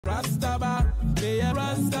Rasta ba. Me a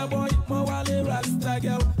Rasta boy, mo wale Rasta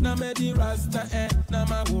girl. Na me di Rasta na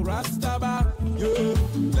ma go Rasta ba. Yeah.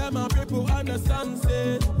 Let my people understand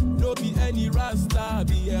say, no be any Rasta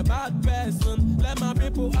be a bad person. Let my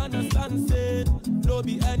people understand say, no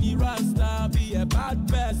be any Rasta be a bad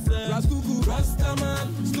person. Rastuku Rasta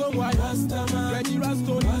man, Stone White Rasta man, Ready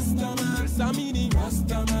Rasto Rasta man, Samini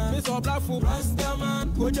Rasta man, Miss Oblafo Rasta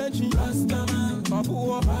man, Kojenchi Rasta man,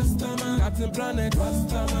 Papu Rasta man, Captain Planet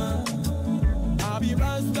Rasta man. I be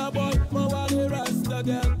Rasta boy, my wale Rasta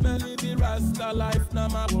girl, me be Rasta life, na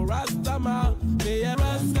ma go Rasta man. Me a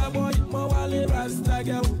Rasta boy, my wale Rasta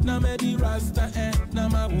girl, na me di Rasta na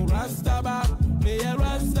ma go Rasta ba. Me a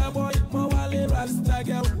Rasta boy, my wale Rasta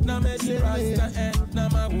girl, na me di Rasta na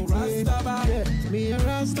ma go Rasta ba. Me a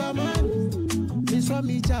Rasta man, me from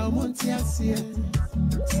me chow Montiasia.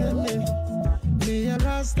 Me a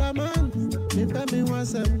Rasta man, me pay me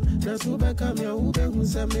once na sube kam ya ube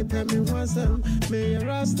hunse me pay me once. Me a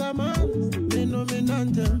Rasta man, me no me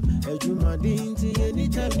nantem. Ejuma dinti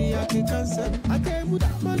anytime ni aki cancel. Atemuda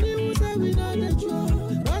money who say we not the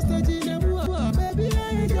truth. Rasta jine mua, baby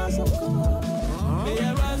I just so cool. Me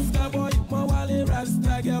a Rasta boy, my wale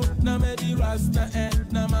Rasta girl, na me di Rasta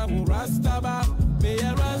na ma go Rasta ba. Me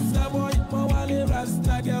a Rasta boy, my wale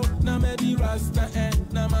Rasta girl, na me di Rasta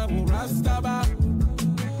na ma go Rasta ba.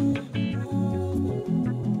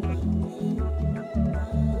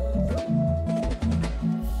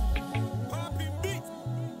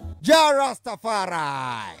 Ja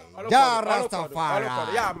Rastafari. Ja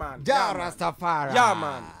Rastafari. Yeah man. Ja Rastafari. Yeah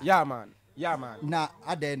man. Yeah man. Yeah man. Na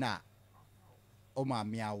adena oma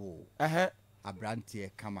miawo.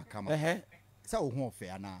 Abrantie kama. Sa wo ho fe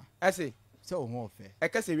ana. Ese. Sa wo ho fe. E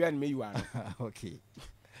ka se wi an me you an. Okay.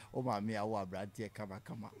 Oma miawo abrantie kama.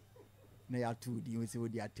 Na ya tu di we se wo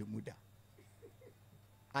di Atemuda.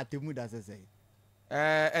 Atemuda say.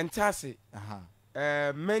 Entase.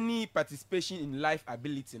 Many participation in life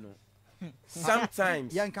ability, no.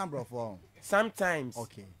 Sometimes young Cambro form. Sometimes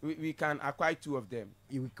okay. We can acquire two of them.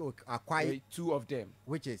 You acquire two of them,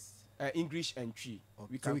 which is English and Tree.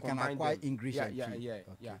 Okay. So we can acquire them. English and Tree. Yeah.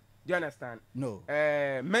 Okay. Do you understand? No.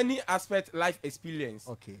 Many aspect life experience.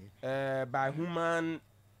 Okay. By human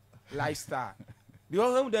lifestyle.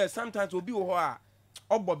 Because there sometimes will be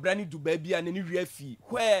obo brand do baby and any real fee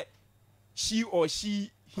where she or him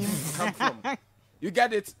come from. You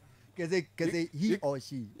get it? Cause he or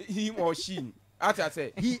she. Him or she. As I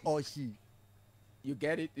say. He or she. You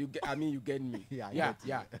get it? You get me.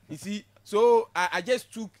 Yeah. You see, so I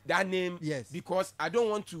just took that name because I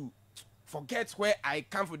don't want to forget where I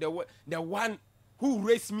come from. The one who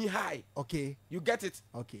raised me high. Okay. You get it?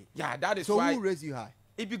 Okay. Yeah, that is so why. So who raised you high?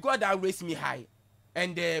 It be God that raised me high.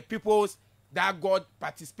 And the peoples that God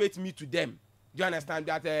participate me to them. Do you understand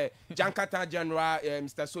that Jankata General,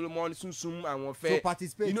 Mr. Solomon Sunsum and Wonfe? So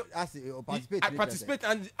participate, you know, participate. I participate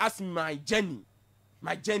as my journey.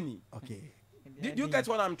 Okay. Do you get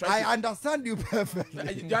what I'm trying to say? I understand you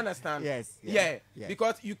perfectly. Do you understand? Yes. Yeah.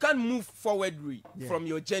 Because you can't move forward from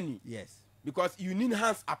your journey. Yes. Because you need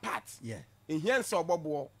hands apart. Yeah. In hands or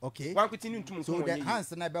bobo. Okay. One continue to move. So the hands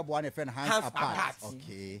and I one hands apart.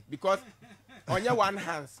 Okay. Because on your one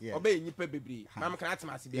hands, obey you baby. Mama can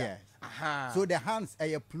yes. So the hands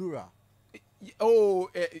are plural. Oh,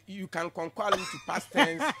 you can conquer them to past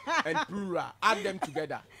tense and plural. Add them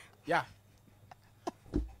together. Yeah.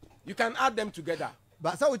 You can add them together.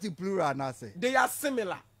 But so it's plural now say. They are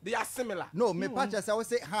similar. No, me patches I will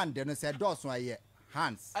say hand and say doors one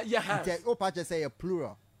hands. Yeah, hands. Oh, patches say a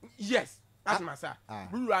plural. Yes. That's my sir.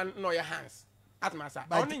 Plural no your hands. That's my sir.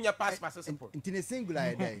 Only in your past participle. In a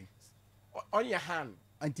singular day. On your hand.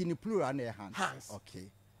 Until plural on your hands. Hands. Okay.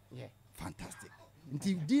 Yeah. Fantastic.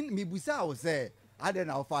 Until din me busa will say I don't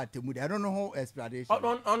know how to move. I don't know how explanation.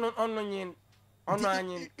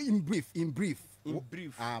 In brief.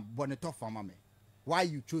 Boneto for mama. Why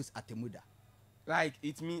you chose Atemuda? Like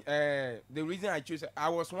it mean the reason I chose I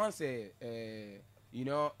was once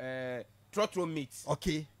trotro meet.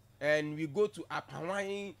 Okay. And we go to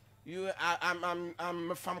Apawai.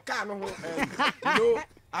 I'm from Kano. You know,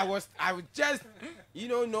 I was just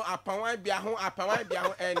Apawai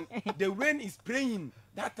Biaho and the rain is praying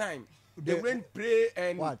that time. The rain pray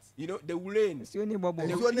and what? You know the rain. In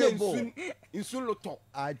Soloto.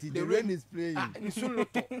 The rain is praying. In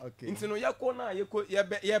Soloto. Okay. In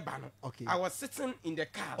Okay. I was sitting in the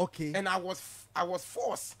car. Okay. And I was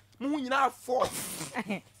forced. Muhina force.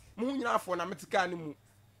 Muhina for na metika ni mu.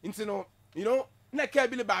 Intino, you know, na ka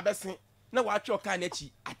bi le ba besin. Na wa twa car na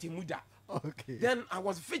chi Atemuda. Okay. Then I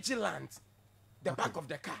was vigilant. The back of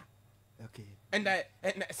the car. Okay. And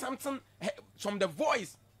something from the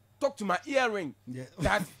voice talk to my earring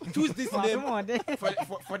that choose this name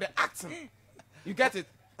for the accent. You get it?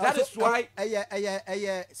 That is why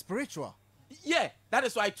spiritual. Yeah, that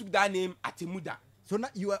is why I took that name Atemuda. So now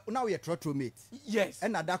you're trotro mate. Yes.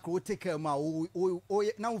 And that could take care of my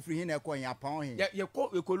now free here coin upon him. Yeah, you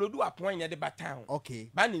could do a point at the baton. Okay.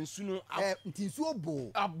 Banning soon so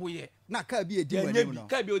bo aboye. Na can be a demon.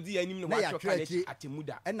 Can be a demon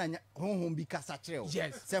Atemuda. And then home be Casatrel.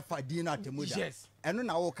 Yes. Self for dinner Atemuda. Yes. And then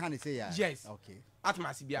I can say yes. Okay.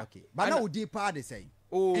 Atmasibia. Okay. But now deep part the same.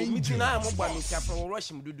 Oh, me now I'm about me from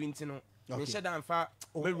Russian do doing no. Me shut down far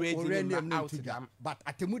we ready out to them. But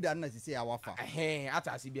Atemuda na say our fa.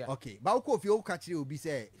 Atasibia. Okay. But ko fi o catch you be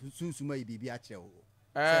say sunsuma bibi a che o.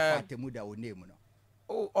 Atemuda o name no.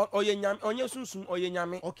 Oh, oyenyam onye sunsum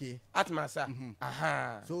oyenyame. Okay. Atmasa.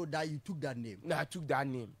 Aha. So that you took that name. No, I took that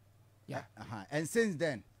name. Yeah. And since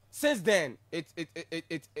then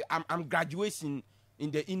I'm graduating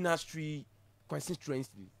in the industry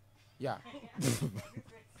constituency. Yeah.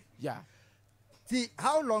 Yeah. See,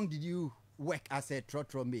 how long did you work as a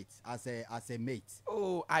trotro mate, as a mate?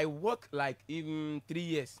 Oh, I worked like even 3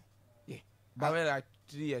 years. Yeah. I went like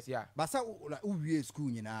 3 years, yeah. But so like we school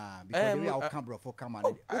because we are Canberra for come on.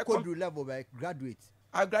 Who could do level by graduate?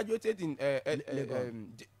 I graduated in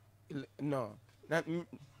no.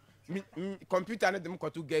 Computer not them go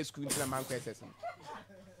to girls school in man SS.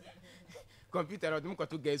 Computer not them go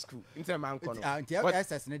to girls school in man ko.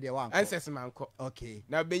 SS ne dey wan. SS man ko. Okay.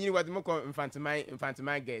 Now be you what them ko infant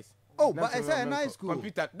my girls. Oh, but it's a nice school.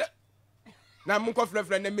 Computer. Na mun ko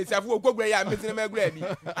frefre na mesi afu ogogbre ya mesi na magura bi.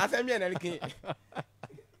 Asem ye na likin.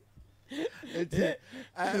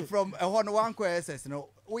 From one ko SS no.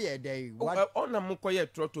 We are there. What on na mun ko ye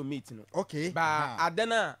trotro meet no. Okay. Ba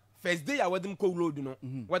adana first day I wadem ko road no.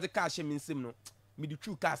 What the car she nsem no. Me the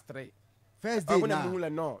true car 3. First day na.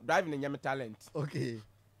 No, driving in Yami talent. Okay.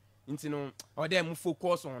 Into no or them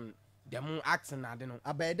focus on them acting na de no.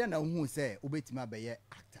 Abeda na hu say obetima be ye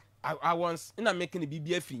actor. I was in a making a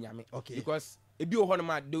BBA free Yami. Okay. Because e bi o hono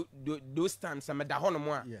ma those stands am da hono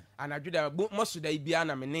mo a and adweda most da bia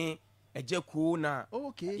na me ne ejeko na.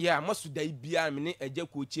 Okay. Yeah, most da bia me ne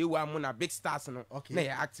ejeko chewa mo na big stars no. Okay. Na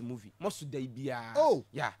ya act movie. Most da bia. Oh.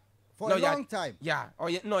 Yeah. For no, a long time. Yeah. Oh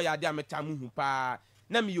yeah, no ya dia meta mu hu pa.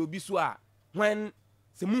 Na me obi so a when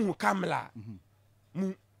se mu hu kamla.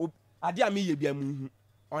 Mu ade am ye bia mu hu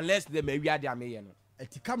unless the me wi ade am ye no.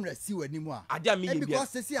 The camera see when you are.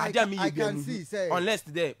 Because I can see say unless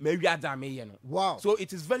the me wi ade am ye no. Wow. So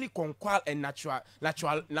it is very conqual and natural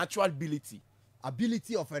ability.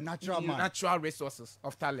 Ability of a natural man. Natural resources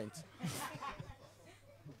of talent.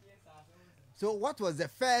 So what was the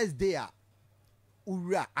first day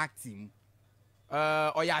Ura acting?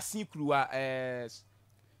 Oyasin Krua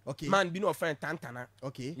okay. Man be no friend Tantana.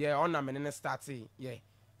 Okay. Yeah, on na me starting. Yeah.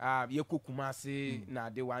 Ye Kumasi na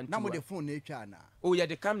de one. Na mo the phone nature na. Oh yeah,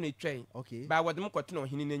 the cam na train. Okay. But what them kwatu no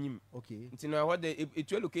hini n'enyim. Okay. Nti no what the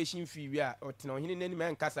etu location fee we a oti no hini n'enyim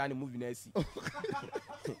en kasa na movie na asi.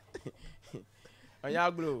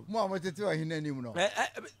 Oya glo. Mo amotete o hini n'enyim no.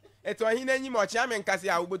 Etu hini n'enyim o chia me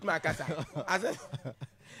nkasa a ubotuma akasa. Ase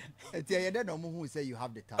eti ye no mo hu say you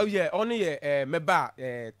have the time. Oh yeah, only meba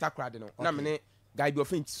takrade no. Na me ne guy be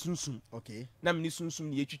offense sunsun. Okay. Na me ni sunsun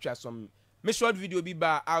ni etwitwa some. Me short video bi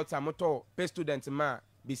ba out amoto pe student ma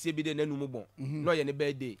be se bi de nanu mo bon. No ye ne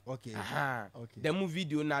birthday. Okay. Aha. Okay. The movie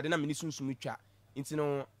video na de na me ni sunsun twa. Nti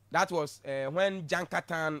no that was when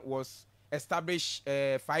Jankatan was established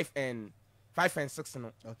 5 and 6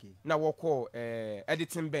 no. Okay. Na we call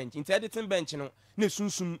editing bench. Nti editing bench no na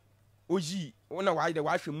sunsun oji na why the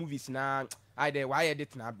watch movies na I dey why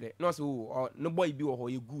edit na bre. No so no boy bi wo ho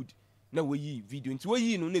ye good. Na we yi video. Nti we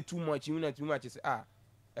yi no na too much, you na too much say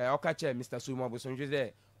okache Mr. Sumo Bosonje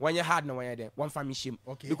there when you hard no when you there one family shame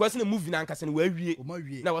because in the movie na nkase no we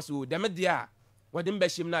awie na was so dem there we dem be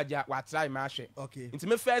shame na ja wa try ma hwe okay nti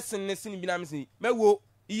me first ne sin bi na me sin me wo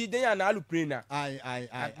yi den ya na alu pray na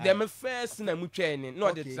I dem first na mu twa ni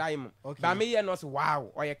no the try mo ba me ye no so wow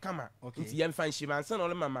oye kama nti ye mfa nhim ansa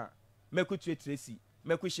no mama me ko tue Tracy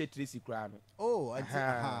me ko hye Tracy kra no oh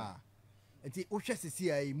enti o hwe sisi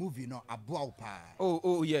a movie no aboa pa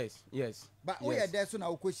oh yes but we are there so na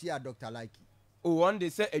ukoshia Dr. Like oh one day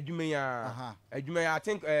say Atemuda I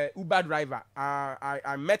think Uber driver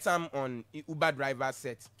I met him on Uber driver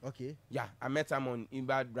set. Okay. Yeah, I met him on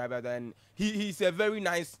Uber driver then he's a very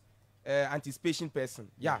nice anticipation person.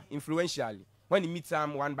 Yeah, influentially when you meet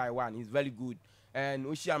him one by one he's very good and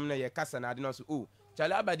ushi am na ye kasa na de no so oh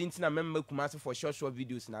Charlie abadinti na member Kumasi for short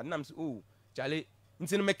videos na de so oh Charlie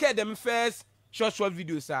nti no make them first short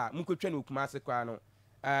videos a mukotwa no Kumasi kwa no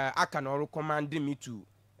aka no recommend me to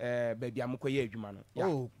baby am koye adwuma no.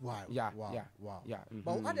 Oh wow. Yeah.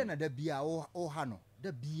 But other than that bia o ha no.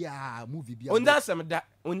 The bia movie bia.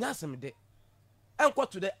 Onyasem de. Enko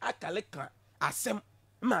to the akaleka asem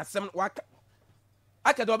ma asem waka.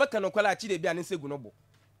 Aka do beka no kwala achi de bia ne segu no bo.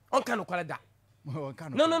 Onka no kwala da. No.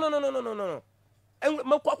 En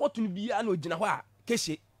makwa to bia na ogina ho a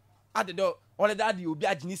keshe. Ade do all that you be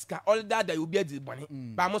agniska all that you be adi bone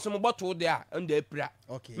ba mo so mo bottle there and the apra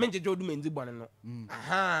okay menje jodu menzi bone no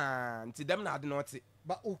aha nti dem na ade no te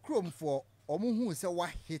ba okrom for omo hu se wa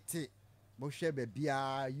hit mo hwe be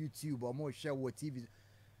bia YouTube or mo hwe wo TV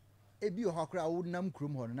ebi o hakra wo nam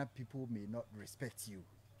krom ho na people may not respect you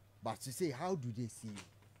but to say how do they see you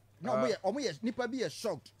no omo ye nipa bi ye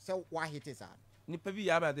shocked se wa hit is nipa bi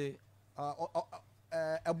ya ba de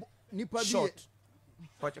nipa bi short.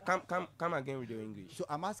 But come again with your English. So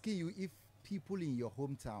I'm asking you if people in your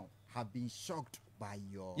hometown have been shocked by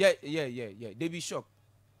your Yeah. They be shocked.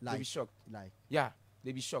 Like, they be shocked. Like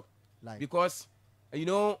they be shocked. Like because you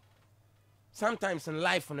know sometimes in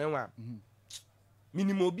life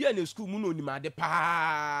minimum be in school mu no ni ma de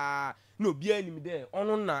pa no be any there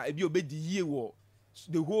ono na e bi obedi yie wo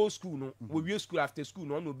the whole school no we school after school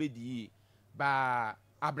no no obedi yie ba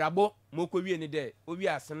abrabo moko wie ni there obi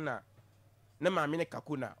asen na na maame ne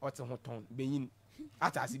kakuna ote ho ton benyin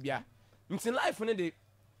atase bia in life no dey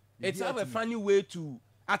it's have a funny way to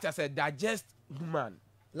digest human.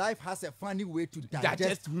 Life has a funny way to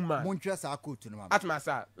digest human.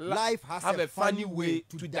 Atmasa life has a funny way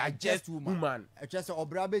to digest human. Just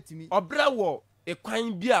obra betimi obra wo e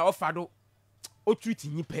kwan bia ofado o treat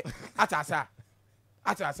nyipe atasa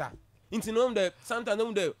into know the sometimes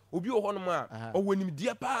know the obi o hono ma o wonim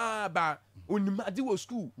dia pa ba onim ade wo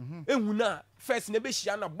school ehun na first na be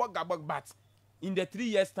hia na bog but in the 3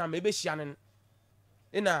 years time e be hia nen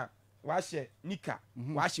ina wa hye nika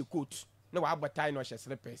wa hye coat na wa botai no hye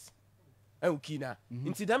slippers ukina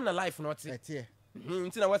into them na life not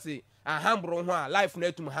into na what say a humble ho a life na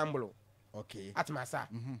etum humble okay atmasa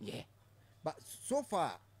yeah but so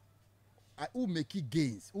far I will make it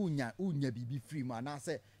gains unya bibi free man na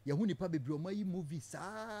say ye hu nipa bebre o mayi movies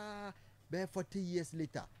be 40 years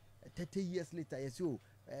later 30 years later yes o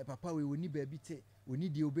papa we woni ba bi te woni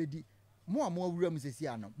de obedi mo amo awura mu sesi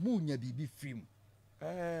ano mo unya bibi free mu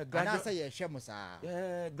gradually say ye hwe mo sa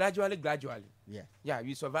gradually yeah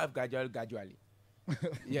we survive gradually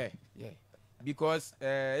yeah because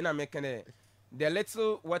in America the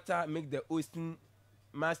little water make the ocean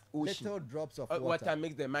little drops of water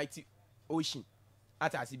make the mighty ocean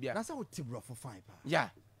at Asibia. That's how to bro for fine. Yeah.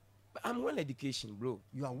 But I'm well education, bro.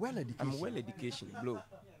 You are well educated. I'm well education, bro.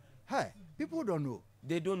 Hey, people don't know.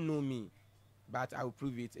 They don't know me, but I will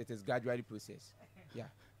prove it. It is gradually process. Yeah.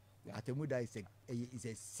 Atemuda is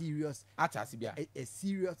a serious at Asibia. A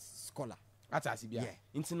serious scholar. At Asibia. Yeah.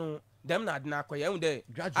 Into no them na koye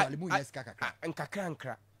gradually mu kakra.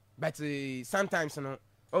 Nkakra. But sometimes no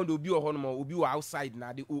on the obi o hono obi o outside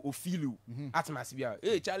na de o feel you atmosphere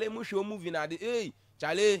chale mo show movie na de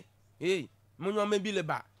chale mo nyo me bi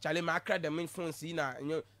leba chale ma akra dem influence na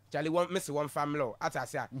chale won miss one family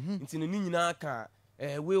atase nti no nyina ka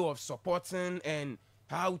way of supporting and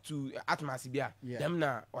how to atmosphere dem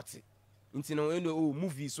na oti nti no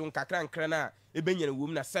movie so nkakra na ebenyere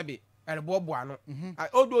wom na sebe elebobo ano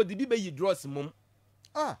odo di bi be yi draws mom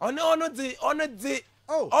ono de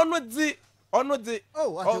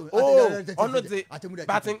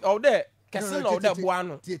batting all there kesen all there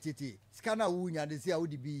boano scanner wunya de say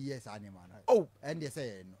would be yes animal and they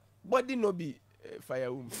say no body no be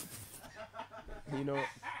fire womb you know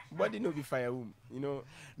body no be fire womb you know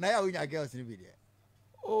na ya wunya girls ni be there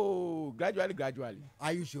gradually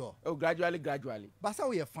are you sure gradually but so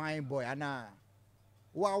we a fine boy ana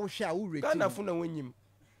wa wo sha wo rate Ghana fu na wonyim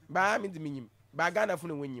ba mi de minyim ba Ghana fu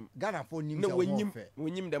na wonyim Ghana fu nim na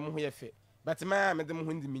wonyim dem ho ye fe but my me dem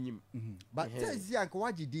ho ndi minyim but tell anko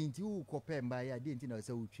waji dinti wo kopem ba ya dinti na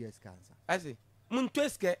say wo twies cancer ase mun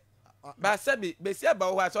tweske ba sabi be sia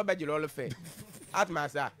ba wo ha so ba jiro lo fe at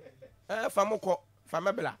masa famoko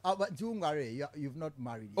famabela but you marry you've not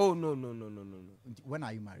married yet. Oh no when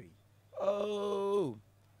are you married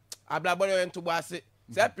ablaboro ento bo ase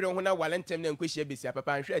say pere ho na walentem na nkwehia be sia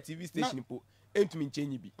papa nhwe TV station po entumi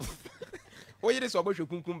nchenyi bi oye de so bo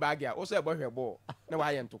hwekunkum bag ya wo so e bo hwebo na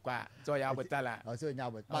wa ye ntokwa so ya abotala so nya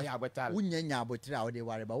abotala wunya abotira wo de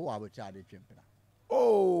ware ba wo abotira de twempena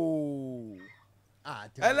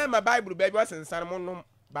ele my bible baby was sensan mo no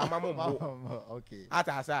ba mamo mo okay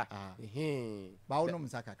atasa ba wo no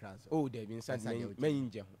msa kakra so there be insan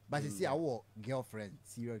men ho but see awo girlfriend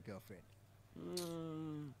serious girlfriend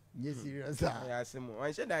yes serious ya semo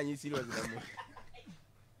an she da yin serious da mo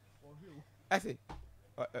ase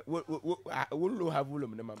We'll have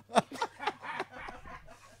volume, the mum.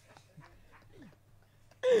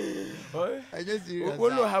 I just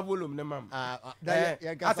we'll have volume, the mum.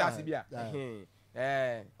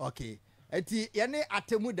 Okay. Eti yene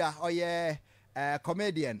Atemuda oye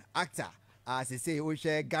comedian actor as I say we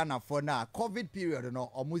share Ghana for now COVID period no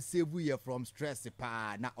almost save you from stress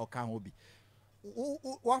pa na okan hobi.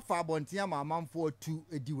 What for bontia ma manfo to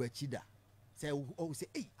edi wachida. Say say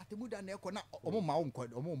hey Atemuda na ekọ na omo ma onko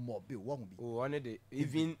omo mo be wo bi. Oh one day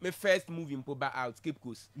even my first movie mpo ba out Cape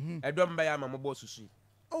Coast. Edom ba ya ma mo boss susu.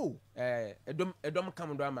 Oh edom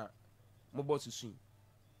come do ama mo boss susu.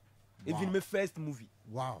 Even my first movie.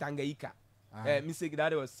 Wow. Tanganyika. Me say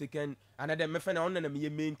that was second another me friend on na me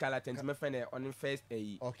main character me friend on first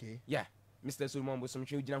okay. Yeah. Mr. Solomon bo some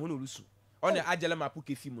chwe gina ho no lusu. On the agela mapu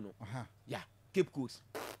ke film no. Yeah. Cape Coast.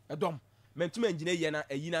 Edom. Mentuma engineer ye na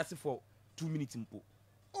ayi na se for 2 minutes mpo.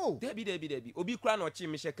 Oh. Debi. Obi kura na ochi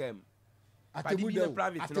me shekam. Atemuda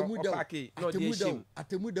private no opake no dey shame.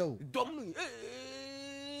 Atemuda. Dom no.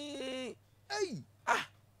 Hey. Ah,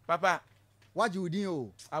 papa. What you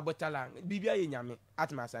do? Abotala. Bibia ye nyame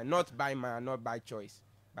at my side. Not by man, not by choice,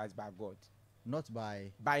 but by God. Not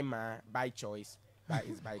by man, by choice, but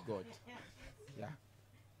it's by God. Yeah.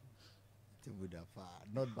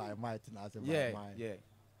 Not by might, not by mind. Yeah.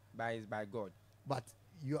 By God. But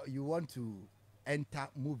you want to enter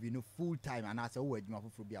movie no full time and I say oh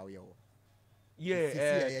you for be away.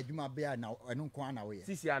 Yeah. You be now I don't kwa na we.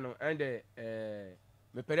 Sisi ano and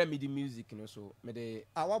me pere me di music no so me de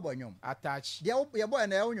awa bonyom attach your boy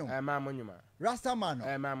na onyom ma monyuma Rasta man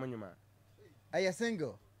no ma monyuma are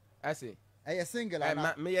single I say are single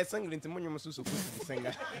me ye single into monyum so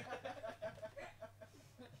single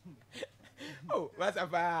oh what's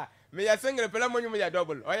up me ye single pele monyum ya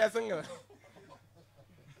double oh ye single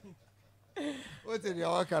what's in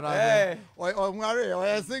your cara o ngare o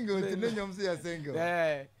ye single into nyom so ye single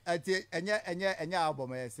ati enya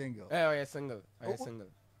album ye single oh ye single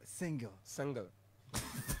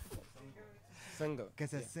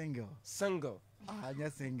Kesa single anya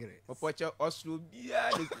single opocha oslo bia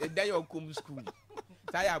dey your come school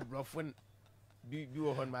tire brofon bi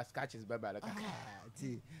wo hon ma sketches baba like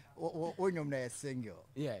ti o nyom na single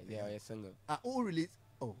yeah ye single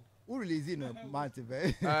who release in a month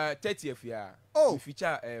 30th year we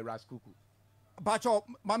feature Raskuku Bacho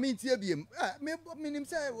mami tie biem me nim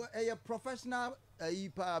say a professional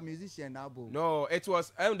musician now. No, it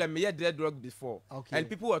was the me dead drug before. Okay. And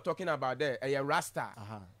people were talking about that a rasta,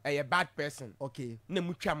 a bad person. Okay. Ne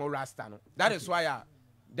mucha mo rasta no. That is why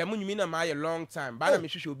the mun mean am a long time. But me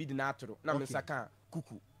should be the natural. Na me saka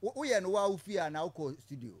kuku. Wo ye no wa ufia na uko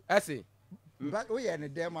studio. I say. But wo ye no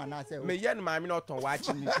dem na say. Me ye no ma me not on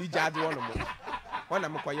watching ni jade one mo. One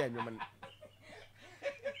am ko ye nwom.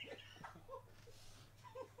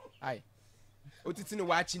 Ai. Otiti ni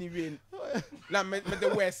watching rain. Na me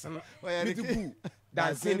the west no. Me the boo.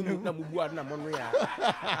 Dancing mu na mu bua na mo no ya.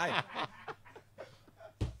 Ai.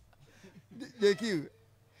 Deki.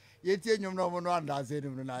 Ye tie nyom na mo no dance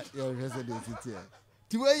ni na ye hwese de titi.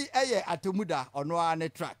 Ti we eye Atemuda ono ane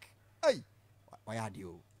track. Ai. Why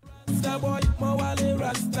adio? Rasta boy, my wale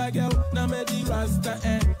Rasta girl, na me di Rasta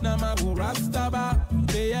na ma go Rasta ba.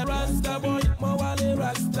 Be a Rasta boy, my wale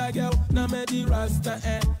Rasta girl, na me di Rasta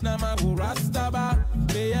na ma go Rasta ba.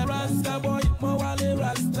 Be a Rasta boy, my wale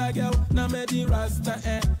Rasta girl, na me di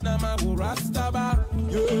Rasta na ma go Rasta ba.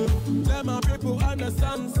 Yeah, let my people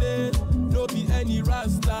understand say, no be any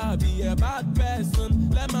Rasta, be a bad person.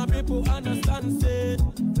 Let my people understand say,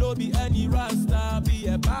 no be any Rasta, be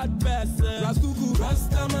a bad person. Raskuku,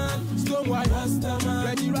 Rasta man, Stone White, Rasta man,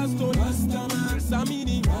 Ready Raston, Rasta man,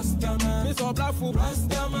 Samini, Rasta man, Miss Oblafo,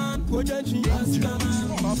 Rasta man, Kojenchi, Rasta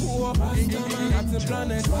man, Papua, Rasta man, Captain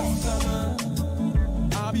Planet, Rasta man.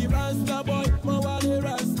 I be Rasta boy, my wale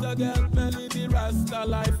Rasta girl, me be Rasta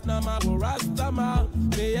life, na ma go Rasta man.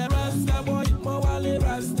 Be a Rasta boy, my wale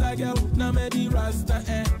Rasta girl, na me di Rasta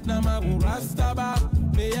na ma go Rasta ba.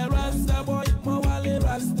 Be a Rasta boy, my wale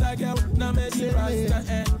Rasta girl, na me di Rasta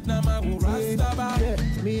na ma go Rasta ba.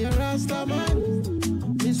 Me a Rasta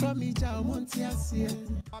man, me so me cha montiasie.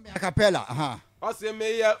 A cappella, O say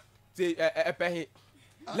me ya te epehi.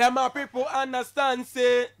 Let my people understand,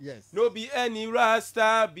 say, yes. No be any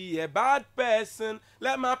Rasta, be a bad person.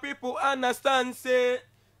 Let my people understand, say,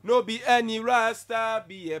 no be any Rasta,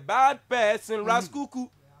 be a bad person. Raskuku,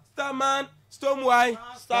 Staman, Stonewhite,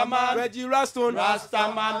 Rastaman, Reggie Raston,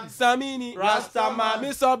 Rastaman, Samini, Rastaman,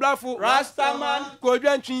 Miss Oblafo, Rastaman,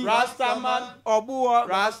 Kojenchi, Rastaman, Obua,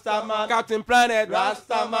 Rastaman, Captain Planet,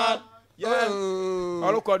 Rastaman. Yeah. Oh.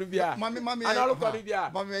 All call bia. Mami. And all call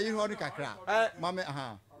bia. Mami, you want kakra. Mami,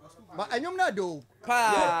 But anyum na do.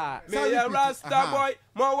 Pa. Me a Rasta boy,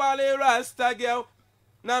 mo wale Rasta girl.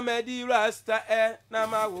 Na me di Rasta na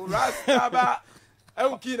ma wo Rasta ba.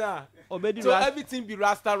 Eukina. So everything be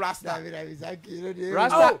Rasta. Rasta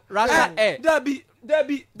Debbie.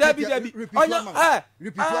 Repeat one, man. I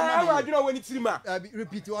don't know when it's rima.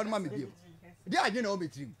 Repeat one, man. They are you know me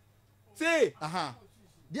trim. Say.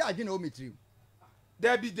 They are you know me trim.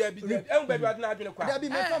 Debbie. Everybody was not doing a Debbie,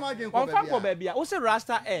 me come again. On for baby. What's a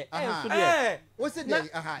Rasta? What's it there?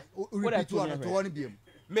 Repeat one beam.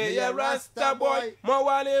 Me a Rasta boy, mo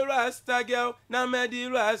wale Rasta girl. Na me di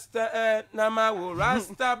Rasta na ma wo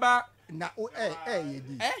Rasta ba. Na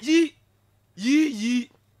Yi.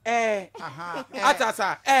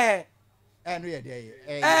 Atasa. No ye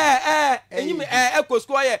there. Enyi me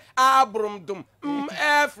ekosko ye abrum dum.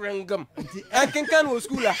 Frengam. Kenkan wo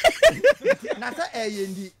school a. Na sa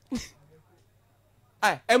yendi.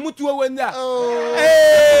 Emutuo wenda.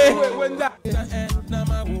 Wenda. Na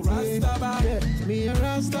ma wo Rasta ba. Me a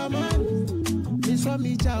Rasta man. Me so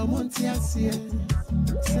me cha montiasie.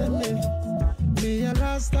 Me a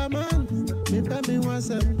Rasta man, me pay me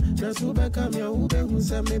wansem. Na to become your ube who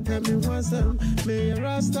me pay me wansem. Me a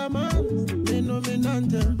Rasta man, me no me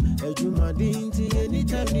nantem. Ejuma dinti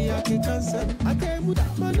anytime me aki cancel. Atemuda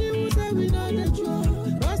money who say we not the joy.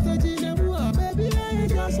 Rasta jine bua baby I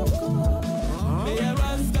got some call. Me a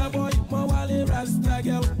Rasta boy, mo wale Rasta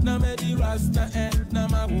girl. Na me di Rasta na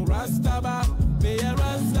ma wo Rasta ba. Me a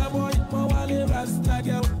Rasta boy, mo wale Rasta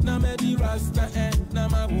girl. Na me di Rasta na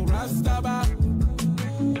ma wo Rasta ba.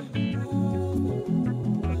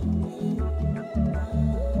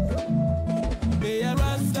 Me a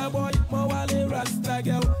Rasta boy, mo wale Rasta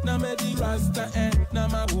girl. Na me di Rasta na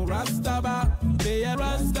ma wo Rasta ba. Me a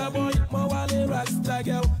Rasta boy, mo wale Rasta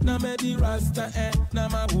girl. Na me di Rasta na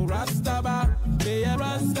ma wo Rasta ba. Me a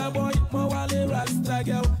Rasta boy, mo wale Rasta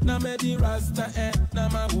girl. Na me di Rasta na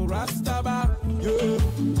ma wo Rasta ba. Yeah,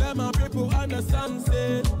 let my people understand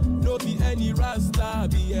say, no be any Rasta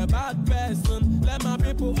be a bad person. Let my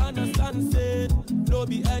people understand say, no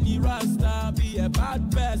be any Rasta be a bad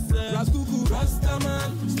person. Rastuku Rasta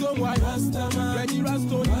man, Stonewhite Rasta man, Ready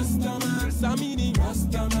Rasto Rasta man, Samini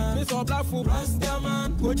Rasta man, Miss Oblafo Rasta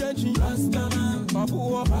man, Kojenchi Rasta man,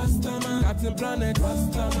 Papuo Rasta man, Captain Planet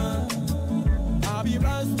Rasta man. I be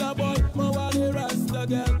Rasta boy, mo wale Rasta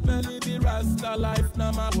girl, me be Rasta life,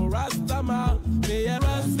 na ma wo Rasta ma. Me a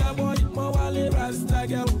Rasta boy, mo wale Rasta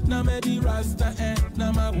girl, na me di Rasta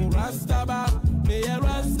na ma wo Rasta ba. Me a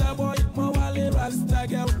Rasta boy, mo wale Rasta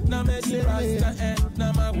girl, na me di Rasta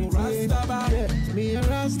na ma wo Rasta ba. Me a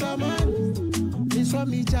Rasta man, me so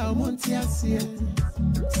me cha montiasie.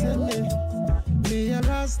 Me a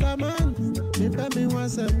Rasta man, me pay me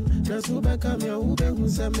wansem. Na to become your ube who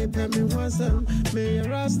say me pay me wansem. Me a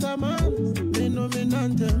Rasta man, me no me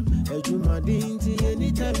nantem. Ejuma dinti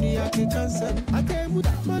anytime me aki cancel.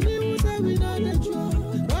 Atemuda money who say we not the joy.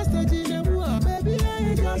 Rasta jine bua baby I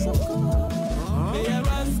got some call. Me a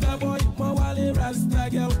Rasta boy, mo wale Rasta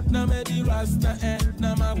girl. Na me di Rasta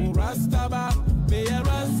na ma wo Rasta ba. Me a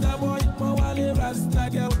Rasta boy, mo wale Rasta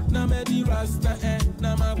girl. Na me di Rasta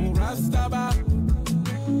na ma wo Rasta ba.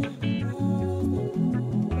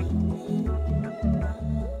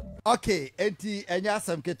 Okay, enti enya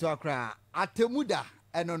asem keto akra Atemuda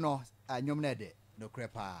no anyom na de no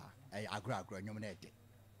krepa agro anyom na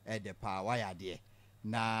de pa why de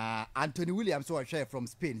na Anthony Williams so share from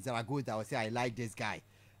Spain Zaragoza was say I like this guy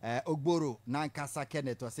Ogboro Nankasa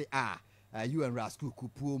Kenneth was say you and Rascal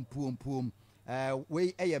pum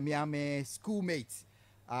we me schoolmates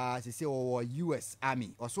say US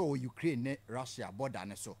Army also Ukraine Russia border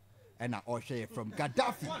ne so and I share from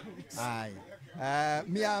Gaddafi.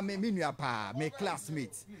 Me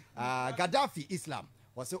classmates. Gaddafi Islam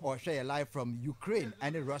was also share live from Ukraine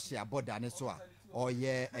and Russia border and so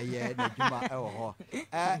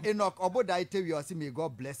Enoch Oboda tell you say may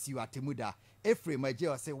God bless you Atemuda. Ephraim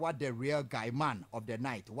Maje say what the real guy man of the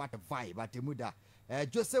night. What a vibe Atemuda.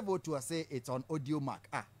 Joseph Otu say it's on Audio Mac.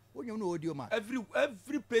 When you know Audio Mac. Every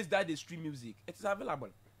place that they stream music, it is available.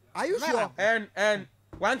 Are you sure? And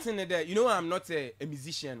one thing that you know, I'm not a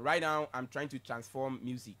musician. Right now, I'm trying to transform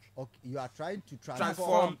music. Okay, you are trying to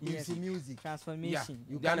transform into music. Transformation.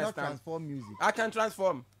 Yeah. You cannot transform music. I can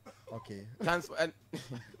transform. Okay. But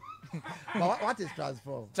what is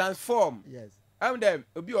transform? Transform. Yes. I'm them.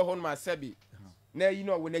 Obi ohon ma sebi. Na you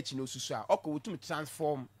know when echi no susu a. Oko to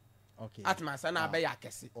transform. Okay. Atmasa na be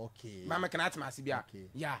yakese. Okay. Mama can atmasa bia. Okay.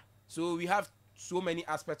 Yeah. So we have so many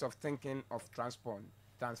aspects of thinking of transform.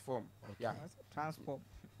 Okay. Yeah. Transform.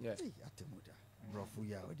 Yeah. Atemuda. Brofu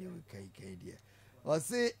ya ode we kai there. Or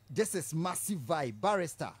say this is massive vibe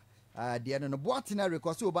barrister. the end of the Boatina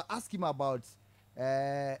record. So, but ask him about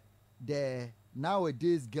the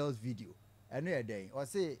nowadays girls video. Another day, or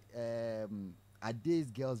say a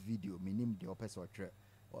days girls video. My name the opposite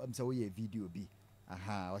or I'm saying a video be.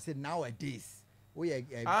 Or say nowadays.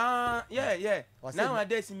 Yeah.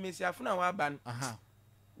 Nowadays in Messi Afuna Waban.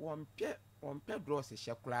 One pair draws a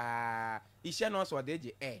shakra. Isha knows what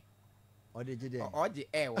they air. Or the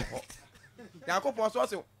air. Now, Copos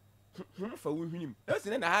also for him. That's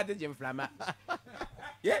in a hard gem flamma.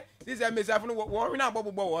 Yeah, this is a Miss Afuna warring up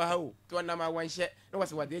Bobo to a number one share. No,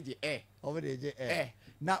 what's what they air. Over the air.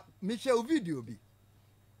 Now, Michelle video be.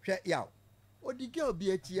 Yeah. Or the girl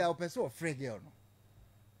be a tia person or Fred girl.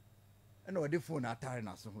 No, the phone are tiring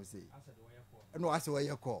us. Who say? No, I saw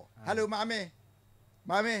your call. Hello, mommy.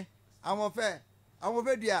 I'm affair.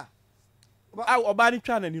 Dear. I'll buy the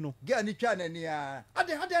channel, you know. Get any channel near. I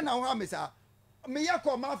didn't know how, Miss. Me, I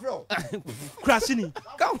call my fro. Crashing.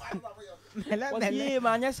 Come. Yeah,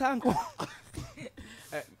 man, yes, uncle.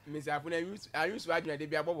 Miss Afuna, I used to argue at the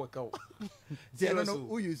Bible cow.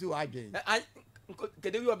 Who you so again?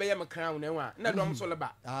 Can you obey my crown? No, I'm so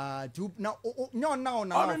about. No,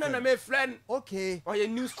 no, my friend. Okay. Or a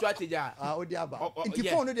new strategy. Oh, dear. Into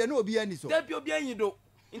phone, there no be any so. That you'll be any do.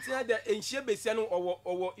 Instead that in Shebesiano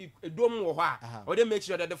or a dome or they make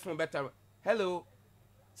sure that the phone better. Hello.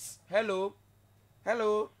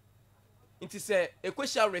 It is a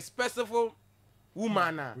question respectful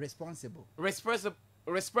woman. Responsible.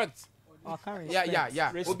 Respect.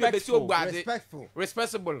 Yeah. Respectful.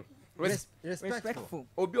 Respectful.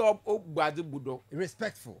 Obi ogbadu budo.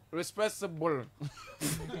 Respectful. Respectable.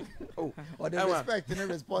 Oh, or the respect and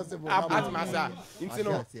responsible. Atmasa.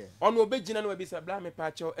 Intino. On obejina no be say bla me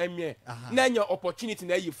pacho emie. Na nya opportunity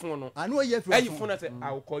na yi phone no. I know you from. You phone say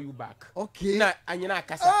I will call you back. Okay. Na anyina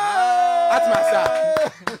akasa.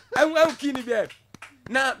 Atmasa. Enwu kini be.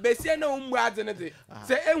 Na besia na umbu ade ne de.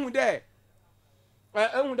 Say enwu de.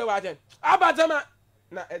 Enwu de wa ade. Abatama.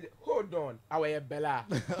 Now, hold on, our Bella.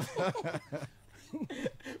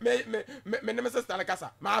 Me name is Sister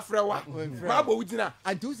Nakasa. My friend, my boy,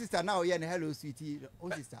 and two sister now. Yeah, hello, sweetie. Oh,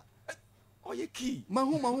 sister. Oh, you key.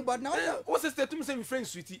 Mahu, but now. What's the to me say friend,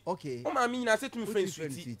 sweetie? Okay. Oh, I mean, I said to me friend,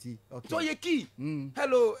 sweetie. Okay. So you key.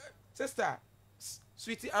 Hello, sister.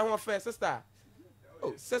 Sweetie, I want fair, sister.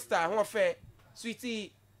 Oh, sister, I want fair,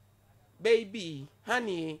 sweetie. Baby,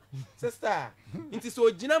 honey, sister. Inti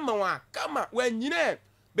so jina mawa kama when yine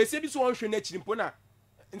be se bi so on hwe na chimpona.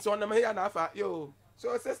 Inti on na me ya na afa yo.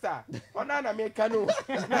 So sister, ona na me kanu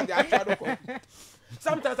na dey atwa ko.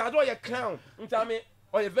 Sometimes I do your clown. Inti me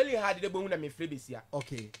o very hard dey bo na me free besia.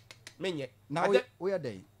 Okay. Menye. Now we are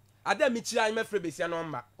there. Ada me chira me free besia no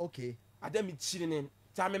mba. Okay. Ada me chiri ne.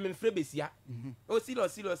 Ta me free besia. Oh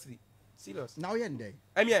seriously. Now we are there.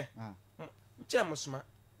 Emye. Chira musuma.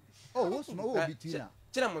 Oh, what's no between?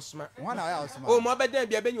 China musma. One hour. Oh, more better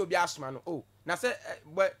be a benny will be asman. Oh, now say,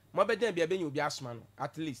 but more better be a benny will be asman,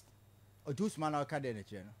 at least. Or two small academic.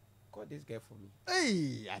 Call this girl for me.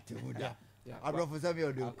 Hey, Atemuda. I brought for some of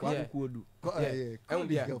you. Call this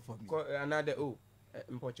girl for me. Another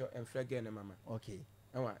Mpocho and Fregger and Mamma. Okay.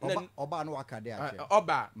 Oba no academic.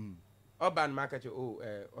 Oba and market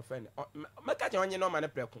offend. Market on your no man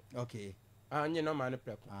okay. You know, man,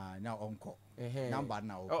 prep. Now uncle. Number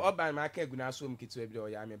now. Oh, by my care, good assume kids will be or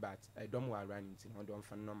yammy bat. I don't want running to hold on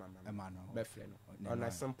for no man. On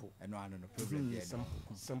a simple. And no problem.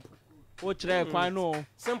 Simple. Oh, Trek,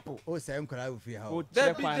 simple. Oh, Sam, could I with you? Oh,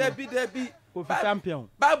 there be. Champion.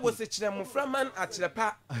 Bible says, from man at the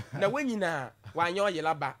pa. Now, when you know, why you're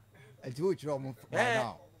yellow back. I do it wrong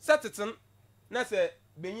now. Saturn, that's a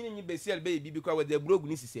beginning you be sell baby because with the broke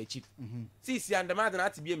needs is cheap. See, and the man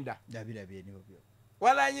not to be him that.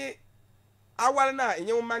 Well, I want now in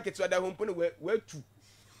your market to other home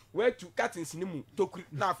where to cut in cinema to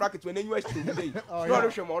now fracket when you are still today.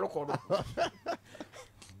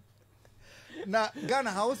 Now,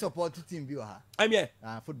 Ghana, how support to team viewer? I'm here.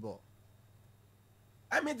 Football.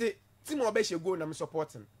 I mean, the team of Bessie go and I'm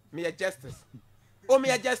supporting me a justice. Oh, me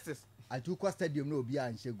a justice. I took a stadium no be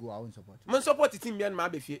and she go out support. Man support the team and my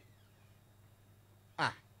beefy.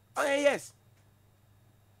 Oh, yes.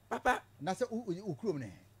 Papa, that's a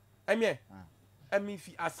Ukraine. I'm here. I mean, if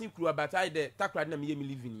I think you about I the Takra na me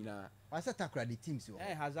living in. I said Takra the team so.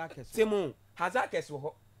 Hazakes. Simon, Hazakes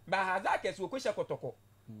will, but Hazakes will question Kotoko.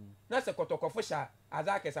 That's a Kotoko for sure.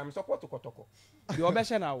 Hazakes, I'm support to Kotoko. The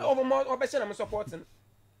Obesha now. Over more Obesha, I'm supporting.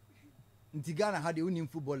 Ghana had the winning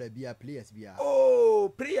footballer be a players be.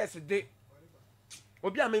 Oh, players they.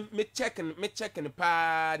 Obi me checking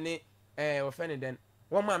pa ne offended then.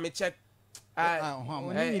 One man me check. When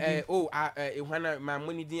my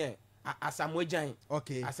money there. Asamwejan.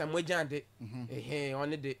 Okay. Asamwejan de. On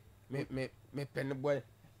de me pen boy.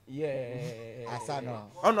 Yeah.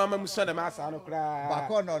 Asano. Oh no, me so na ma asano kra.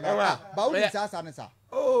 Bako no. Ba wo bisa asano sa.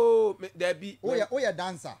 Oh, there be. Oh yeah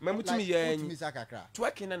dancer. Me mutumi ye. Mutumi sa kakra.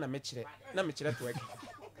 Twerking na me kire. Na me kire twerking.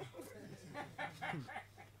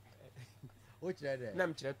 O kire de. Na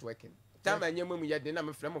me kire twerking. Time anya mu ye de na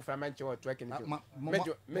me frem fra man kire twerking.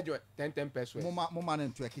 Mejo 10 pesos. Mama na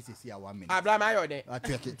twerking sisi a 1 minute. Abla ma yo de.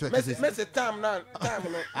 Twerking Me se time no.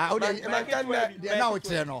 Ah, man can na o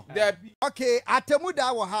kire no. Okay,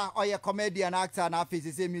 Atemuda wo ha oye comedian actor na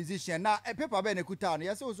face say musician na paper be na kuta no.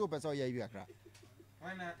 Yes so person oye wi akra.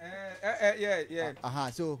 Yeah.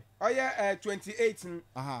 So. Oh yeah, 2018.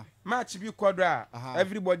 Match be quadra.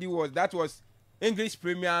 Everybody that was English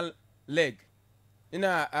Premier League.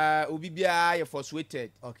 Obibia you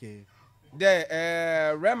frustrated. Okay.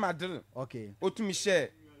 The Real Madrid. Okay. Otumishe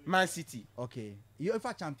Man City. Okay.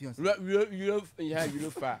 UEFA champions.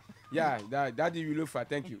 UEFA. Yeah, that is UEFA.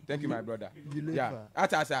 Thank you, my brother. Yeah.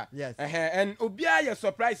 Atasa. Yes. And Obia you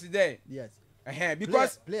surprised there. Yes.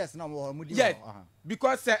 Because players now yes,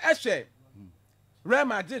 because actually Real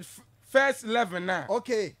Madrid first 11 now.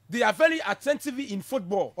 Okay. They are very attentive in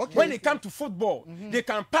football. Okay. When they come to football, they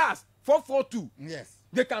can pass 4-4-2. Yes.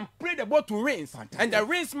 They can play the ball to Reigns, and the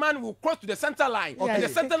Reigns man will cross to the center line. Okay. And the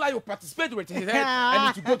center line will participate with his head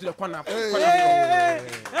and to go to the corner.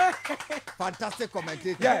 Fantastic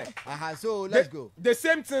commentator. Yeah. So let's go. The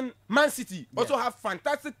same thing, Man City also have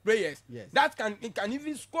fantastic players that can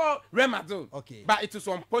even score Real Madrid. Okay. But it is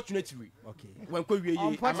unfortunately. Okay. When we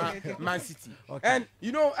Man City. Okay. And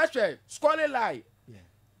you know, actually, scoring line.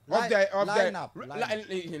 Of the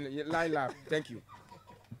line up. Thank you.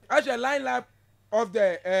 Actually, line up of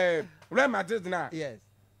the Real Madrid now. Yes.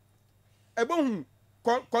 Ebon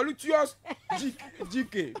Colutius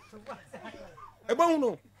GK. Ebon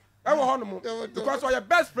no. Because you're your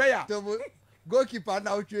best player. Goalkeeper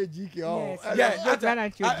now to GK. Oh.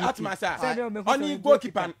 At Masa. Only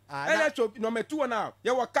goalkeeper. And number 2 now.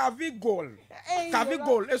 You were Kavi goal. Kavi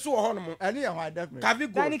goal. It's so horrible. Kavi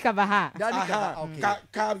goal.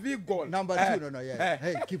 Kavi goal. Number 2 no. Yeah.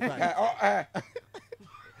 Hey, keep quiet.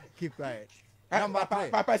 Keep quiet. Number 3.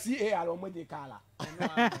 Papa CA alomwe kala.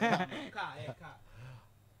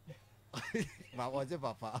 Ma was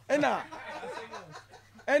papa. Ena.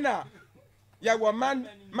 Ya wo man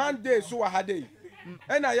day so ha day.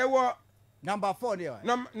 Ena ya wo number 4 there.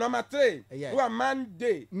 Number 3. Wo man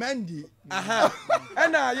day. Mendy.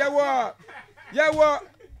 Ena ya wo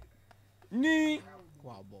ni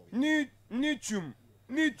chum.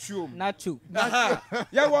 Nachu.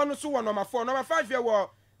 Ya wo no so wo number 4. Number 5 ya wo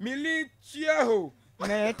Militiaho.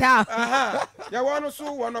 Meta. Ya wo no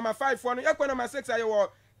so wo number 5 one. Ya kwa number 6 ya wo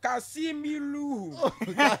Casimilu.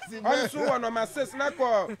 Also number 6 na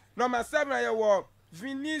ko number 7 ya wo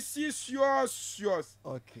Vinicius.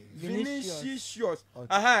 Okay. Vinicius.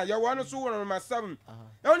 Ya wo no so number 7.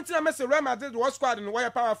 Ya only thing I say Real Madrid was squad and why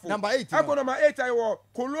powerful. Number 8. I go number 8 ya wo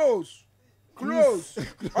Close.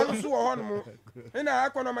 Also wo hono. Ina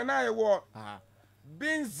akọ number 9 ya wo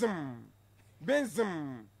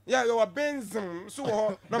Benzem. Yeah, you were Benzem.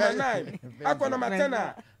 So number 9. Akọ number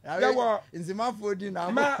 10. Ya wo Nzima Fodi na.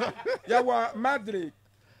 Ya wo Madrid.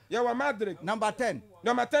 Number 10.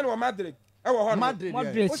 Number 10 was Madrid. I was Madrid.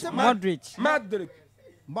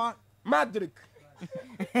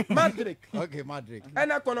 Madrid. Okay, Madrid.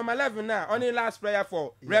 And I come number 11 now. Only last player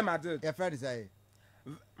for Real Madrid. Your friend is here.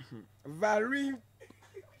 Valida.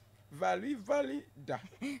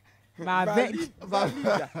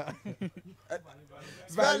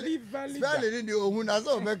 Spell in the Ohuna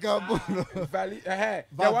so make up.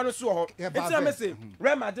 They want to show. It's a message.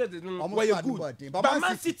 Real Madrid were you good, but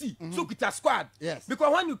Man City took it a squad. Yes.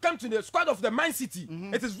 Because when you come to the squad of the Man City,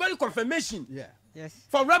 it is very confirmation. Yeah. Yes.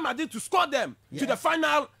 For Real Madrid to score them to the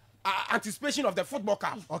final anticipation of the football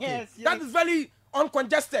cup. Okay. That is very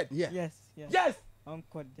uncongested. Yeah. Yes.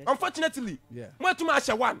 Unfortunately, yeah. When to match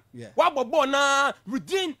one, yeah. Now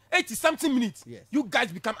within 80-something minutes, yes. You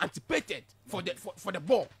guys become anticipated for the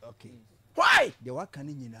ball. Okay. Why? The what can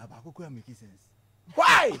you know about making sense?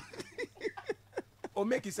 Why? Oh,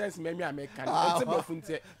 make sense, maybe I make Man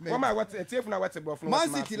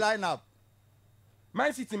City lineup.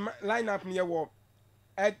 Man City lineup near war.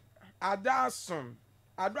 Adason.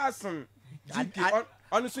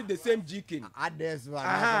 Honestly, the same GK. Adason.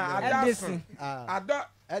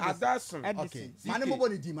 Okay.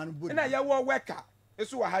 Man, I have Worker.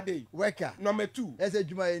 It's what I had. Worker. Number 2. As a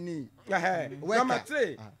Jumaini. Number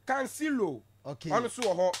 3. Cancelo. Okay. Honestly,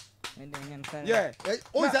 yeah.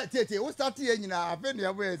 What's that? What's that? You know, I've been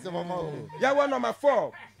here with some more. Yeah, one number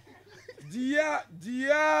 4.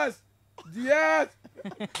 Diaz Yes.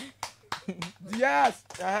 Yes.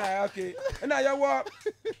 Okay. And I what?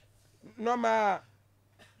 Number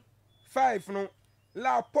 5 no.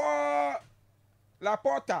 La Porta.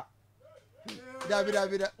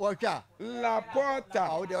 David, watch out. La Porta.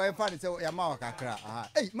 Oh, the way funny so Yamaha kakra.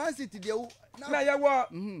 Hey, Man City dey na ya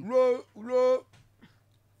what?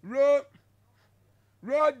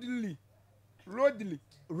 Rodley.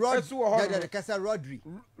 Yeah, Kasa Rodri.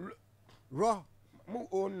 Raw. Mu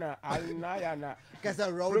ona alina na.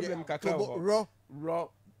 Kasa Problem kakra.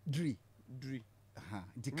 Rodri.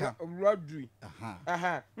 Dika. Rodri.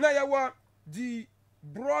 Na ya what? The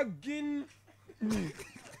Brogini.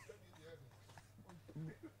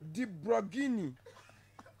 The Brogini.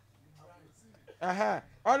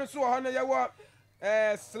 On so on ya what?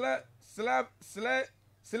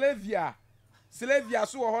 Slavia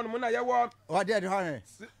so on mo na ya what? What did honor?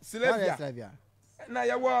 Slavia. Na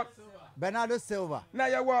ya what? Bernardo Silva. Na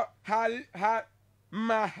ya what?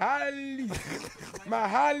 Mahali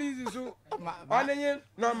so on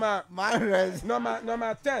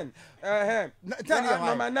number 10.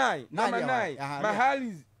 Number 9.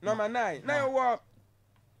 Mahali number 9. Na ya what?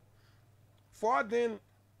 Foden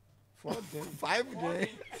 4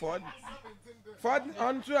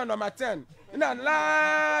 on to number 10. Na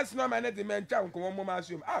last number na the man town come mo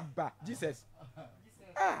assume abba Jesus.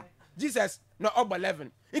 Jesus no up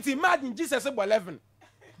 11. It imagine Jesus up 11.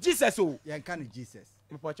 Jesus oh. You can Jesus.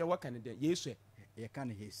 Mpocha what can dey? Yesu. You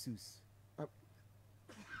can Jesus.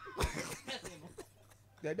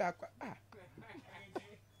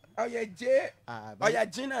 Oh yeah J. Oh yeah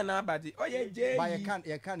Gina na body. Oh yeah J. But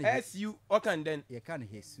you can SU or can then. You can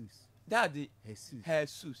Jesus. Daddy. Jesus. Hair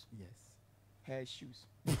shoes.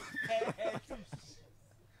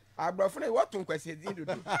 Abrofone what ton kwese din do.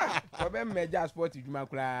 Obe meja sport djuma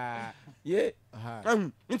kula. Ye.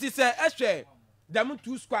 Nti se ehwe dem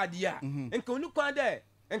 2 squad ya. Nka onu kwan de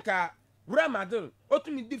nka Real Madrid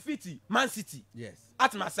otumi defeat Man City. Yes.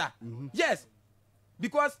 At Massa. Yes.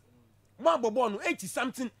 Because one ball 80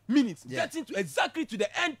 something minutes getting to exactly to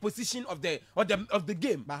the end position of the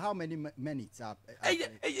game. But how many minutes are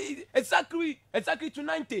exactly to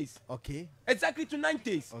 90s. Okay. Exactly to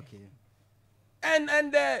 90s. Okay. And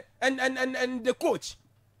the coach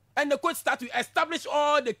start to establish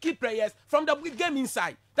all the key players from the game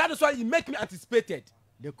inside. That is why it make me anticipated.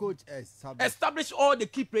 The coach establish all the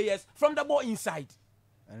key players from the ball inside.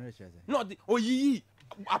 Not the oyi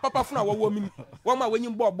apapa funa wo mi wo ma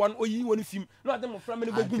wenyi ball bon oyi woni film. No them from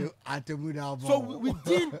me go gum. Atemuda. So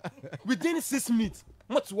within 6 minutes,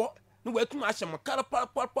 what no we tun asem kala pal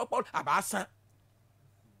abasa.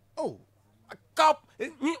 Oh, cup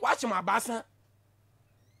ni wa asem abasa.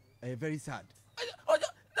 Very sad.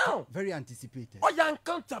 No. Very anticipated. Oya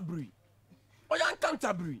Canterbury.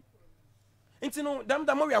 Inti no dam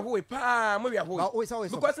we ahoy pa we ahoy.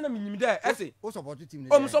 Because na minim there ese. Who support team?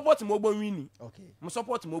 Oh, support mo gbon wini. Okay. Mo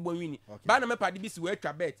support mo gbon wini. Ba na me padi bi si we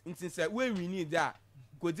twa bet. Inti say we wini there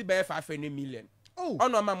go di be 5 million. Oh.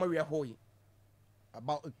 Ono ma we ahoy.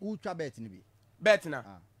 About who twa bet ni bi? Bet na.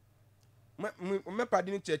 Me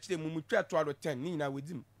padi ni church mu twa to 10 ni na we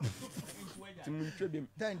dim. Ti mu twebem.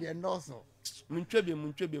 10 dey no so. Mu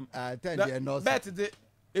twebem. 10 dey no so. Bet de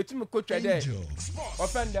etumi ko twa there.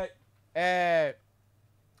 Offender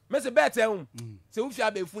me se bet se wo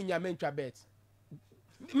fia be fu nya me ntwa bet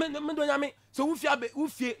me do nya me so wo fia be wo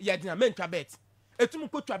fie ye dina me ntwa bet etum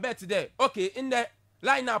ko twa bet there. Okay, in the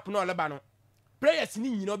line up no leba no players ni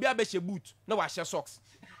nyina obi abehye boot na wa hye socks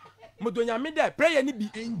mo do nya me there player ni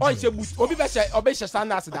bi on hye boot obi behye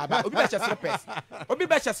sandals da ba obi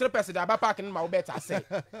behye slippers da ba park ni ma wo bet ase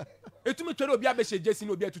etum twere obi abehye jersey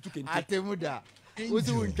na obi atutu kente Atemuda.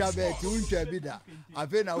 Uzi untwa bet untwa bida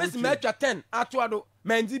afi na Messi metwa 10 atoado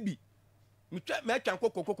mendi bi metwa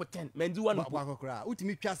kokoko 10 mendi 1 akokora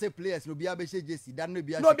utimi twa say players no bia be she jesi dan no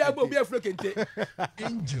bia obi afro kente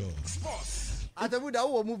Angel Sports. Atemuda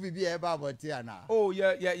wo movie bi e ba abote ana. Oh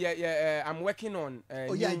yeah, I'm working on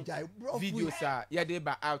videos they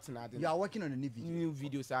ba out now. You are working on a new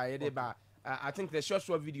videos they ba I think the short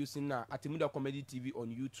videos in Atemuda Comedy TV on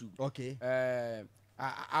YouTube. Okay.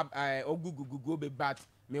 I Google be but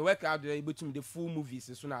me work out there able to me the full movies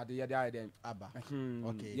so na dey then aba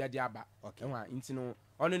okay ya dey aba okay nti no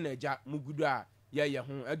ono na eja mugudu a ye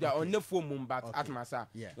ho eja on the full moon but at masa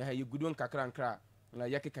ye gudu nkakra nkra na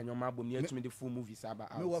ye keka nyoma abom ye to me the full movies aba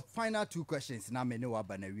out. Me were final 2 questions na me ne wa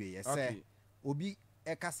ba na wie ye say obi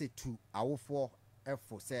eka se 2 awofo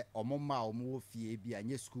efo say omoma omo fie bi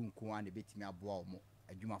anye school nko an betimi aboa omo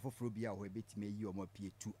adwuma foforo bi a ho betimi yi omo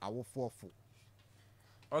pie 2 awofo.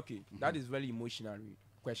 Okay, that is very emotional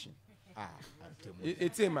question.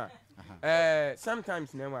 Etema.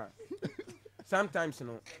 Sometimes never. Sometimes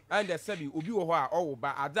no. And the sabi obi wo ho a o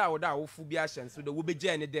ba ada wo da wo fu bi ahye so the wo be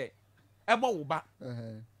gye ne there. Ebo wo ba.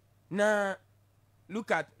 Na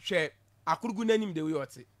look at share akurugu nanim the way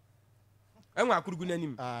ote. Enwa akurugu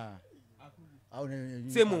nanim.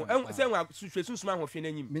 Semo enwa hwesun suma ho hwe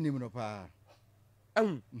nanim. Minim no pa.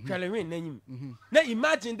 Hwelewen nanim. Na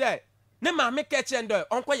imagine there. Ne ma me catch and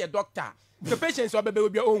onko ye doctor. The patients obebe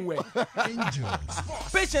obi own way.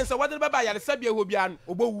 Patients what the baba ya sabi e obi an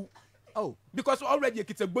obowu. Oh, because already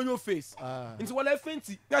it's a bonyo face. Into what I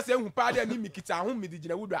fancy. That's a party and me kita home me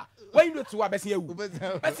digina wudra. Why you to abesi ewu?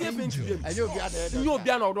 Besi fancy. And you be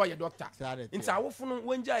an order your doctor. Into our phone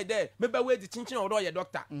when jai there. Maybe where the chinchin order your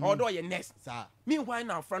doctor or your nurse. Meanwhile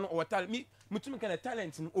now friend or tell me mutumi kind of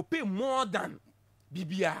talent or pay more than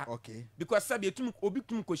BBR. Okay. Because sabi tum obi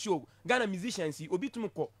tum ko show Ghana musicians obi tum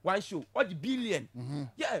ko one show or the billion.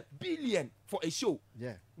 Yeah, billion for a show.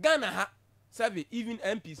 Yeah. Ghana ha sabi even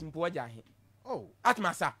MPs mpoja he. Oh,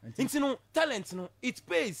 atmasa. Into no talent no it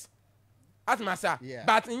pays. Atmasa. Yeah.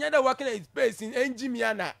 But in other working it pays in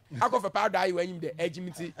engineer I go for powder you when him the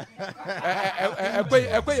egimity. A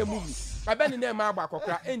movie. But ben name ma ba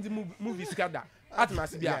kokra end movie skada.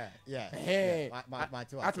 Atmasa bia. Yeah.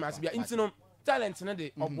 Atmasa bia. Into no talent na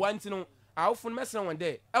de oboanti no awofun mesra one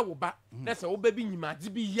day e wo ba na se wo ba bi nyima di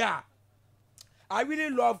bi ya. I really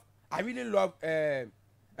love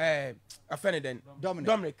Afeniden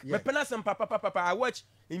Dominic. Yeah. Me pena some papa I watch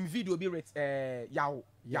in video be with Yao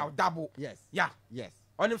Dabo. Yes. Yeah. Yes.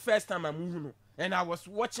 On the first time I'm moving and I was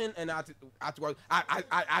watching and I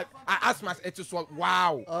asked myself it was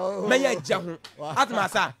wow. Oh. Me ye jahu.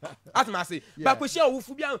 Atmasa. Ba ko share wo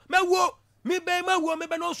fu bia me wo me be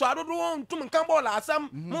no so adodo tum kan ball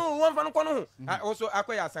asam mo won fa no kono also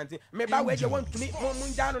akoya asante me ba we je won tumi mo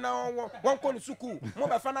nja no na won kono suku mo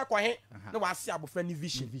ba fa na kwahe na wase abofra ni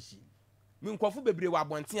vision me nkofu bebre wa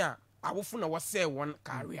abonten a awofo na wose won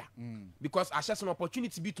career because I share some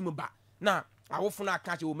opportunity be to me ba na awofo na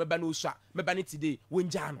aka che wo meba no so me ba ni today won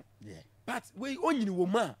ja no but we onyini wo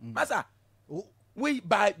ma masa we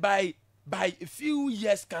by a few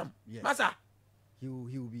years come masa he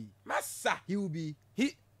will be massa. He will be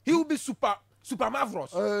super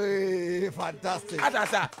marvelous. Hey, fantastic.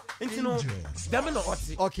 Adasa.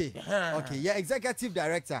 Okay. Okay. Yeah, executive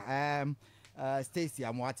director. Stacy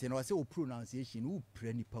Amwati. No, I say pronunciation. Who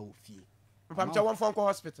pray ni pa ofie. From one phone call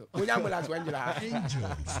hospital. We ambulance when you are.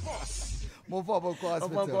 Move over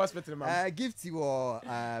hospital. Gifty or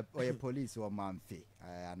police or manfe.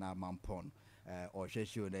 And a mampon. Or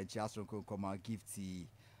shesho. Then just come gifty.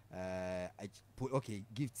 Okay,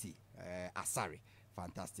 Gifty, Asari,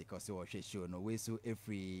 fantastic. Also, she show no way so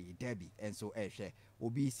every Debbie and so share.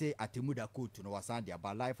 Obi say Atemuda code to no wasandia,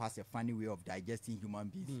 but life has a funny way of digesting human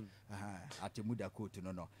beings. Atemuda code to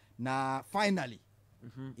no. Now, finally,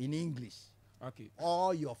 in English, okay,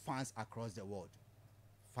 all your fans across the world.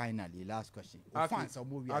 Finally, last question. Fans or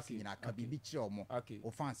movie as in a kabibichi or more. Okay.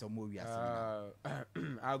 Or fans or movie as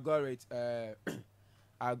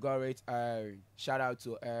I got it. Shout out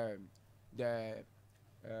to the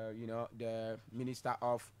minister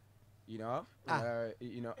of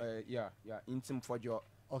Intim for your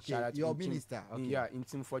okay your minister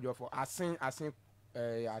Intim for your for Asin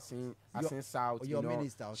South your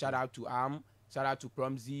minister okay. Shout out to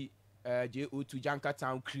Promzi JO to Janka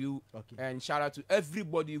Town crew and shout out to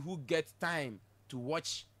everybody who gets time to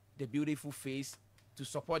watch the beautiful face to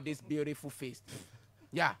support this beautiful face.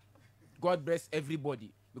 Yeah. God bless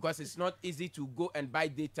everybody because it's not easy to go and buy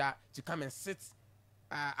data to come and sit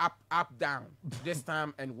up down this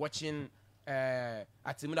time and watching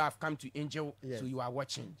Atemuda have come to Angel, so you are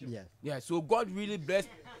watching. Yes. Yeah. So God really bless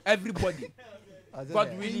everybody.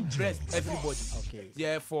 God really bless everybody. Okay.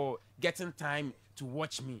 Yeah, for getting time to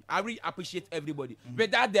watch me. I really appreciate everybody.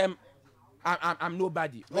 Without them, I'm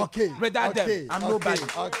nobody. Okay. Without them, I'm nobody.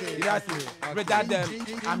 Okay. Without them,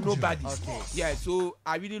 I'm nobody. Okay. Yeah. So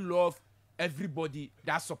I really love everybody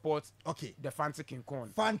that supports the Fancy King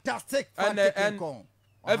Kong. Fantastic. And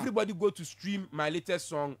everybody go to stream my latest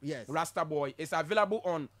song, Rasta Boy. It's available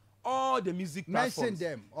on all the music platforms. Mention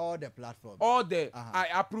them, all the platforms. All the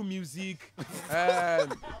Apple Music,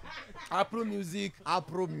 Apple Music,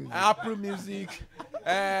 Audio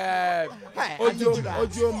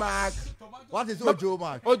Mac. What is Audio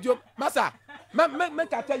Mac? Audio Massa.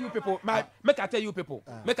 Make I tell you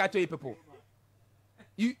people.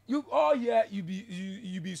 You all here, you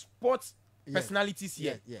be sports personalities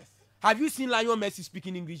here. Yes. Have you seen Lionel Messi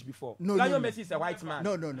speaking English before? No. Lionel Messi is a white man.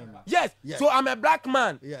 No. Yes. So I'm a black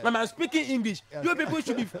man. Yes. I'm speaking English. Yes. You people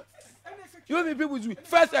should be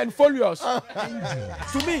first and foremost.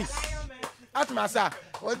 To me, Atmasa.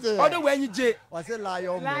 What's it? Other when you J. What's it?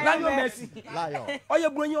 Lion. Lion Messi. Lion. Oh, you're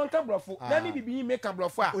going on Cabrofo. Let me be make a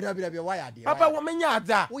brofa. Would have been a wire. Papa, what many are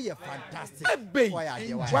that? We are fantastic.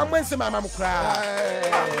 One when some mamma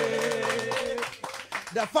cry.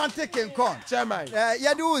 The Fante can come. Chairman.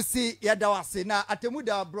 You do see, you don't see now.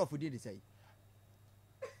 Atemuda bro, who did he say?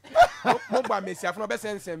 Mobile message. I've never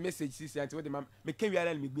sent a message. She said, "What the man? Me can we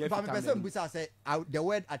are me be But person who say the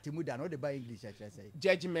word Atemuda, not the by English. I say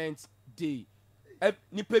Judgment Day.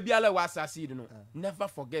 Nipa biala wa asase no. Never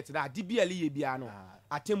forget that. DBL ye bia no.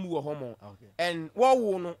 Atemu homo. And what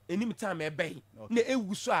wo no enim time e bay. Na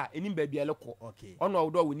ewu so a enim ba bia lekọ. Ono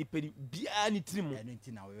odo wo nipa bia ni tirimu. Eno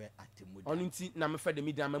nti na we Atemuda. Ono nti na me fa de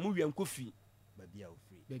media ma mu wian kofi. Baby a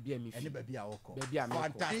free. Baby a me. Any baby a woko. Baby a me.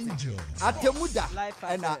 Fantastic. Atemuda.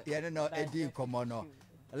 And you know Eddie Komono.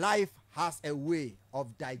 Life has a way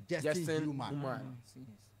of digesting human.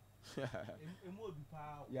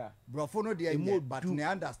 Yeah. Brofo dear but they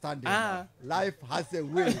understand life has a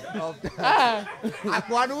way of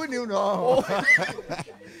Aquanu you know.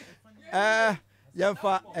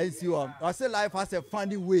 Yemfa NCO. I say life has a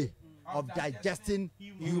funny way of digesting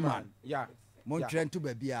human. Yeah. Montreal to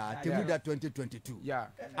baby Atemuda 2022. Yeah.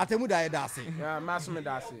 Atemuda edase. Yeah, Master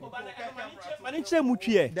Medasi. Maniche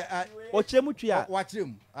mutwie. Oche mutwie. Watch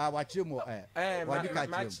him. Watch him.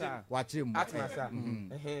 Watch him. Atmasa.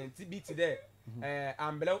 TB today.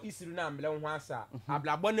 Ambela isiru na ambela ho asa.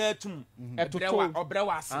 Ablabo na atum. Ebrewa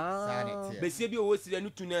obrewa ase. Besie bi o sire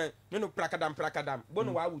nutu na no prakadam.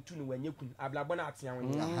 Bono wa wutu no wanyekun. Ablabo na atia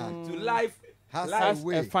won. To life has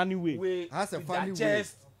a funny way. Has a funny way.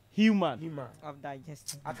 Human of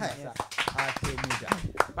digestion. Atemuda.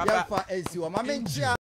 Papa,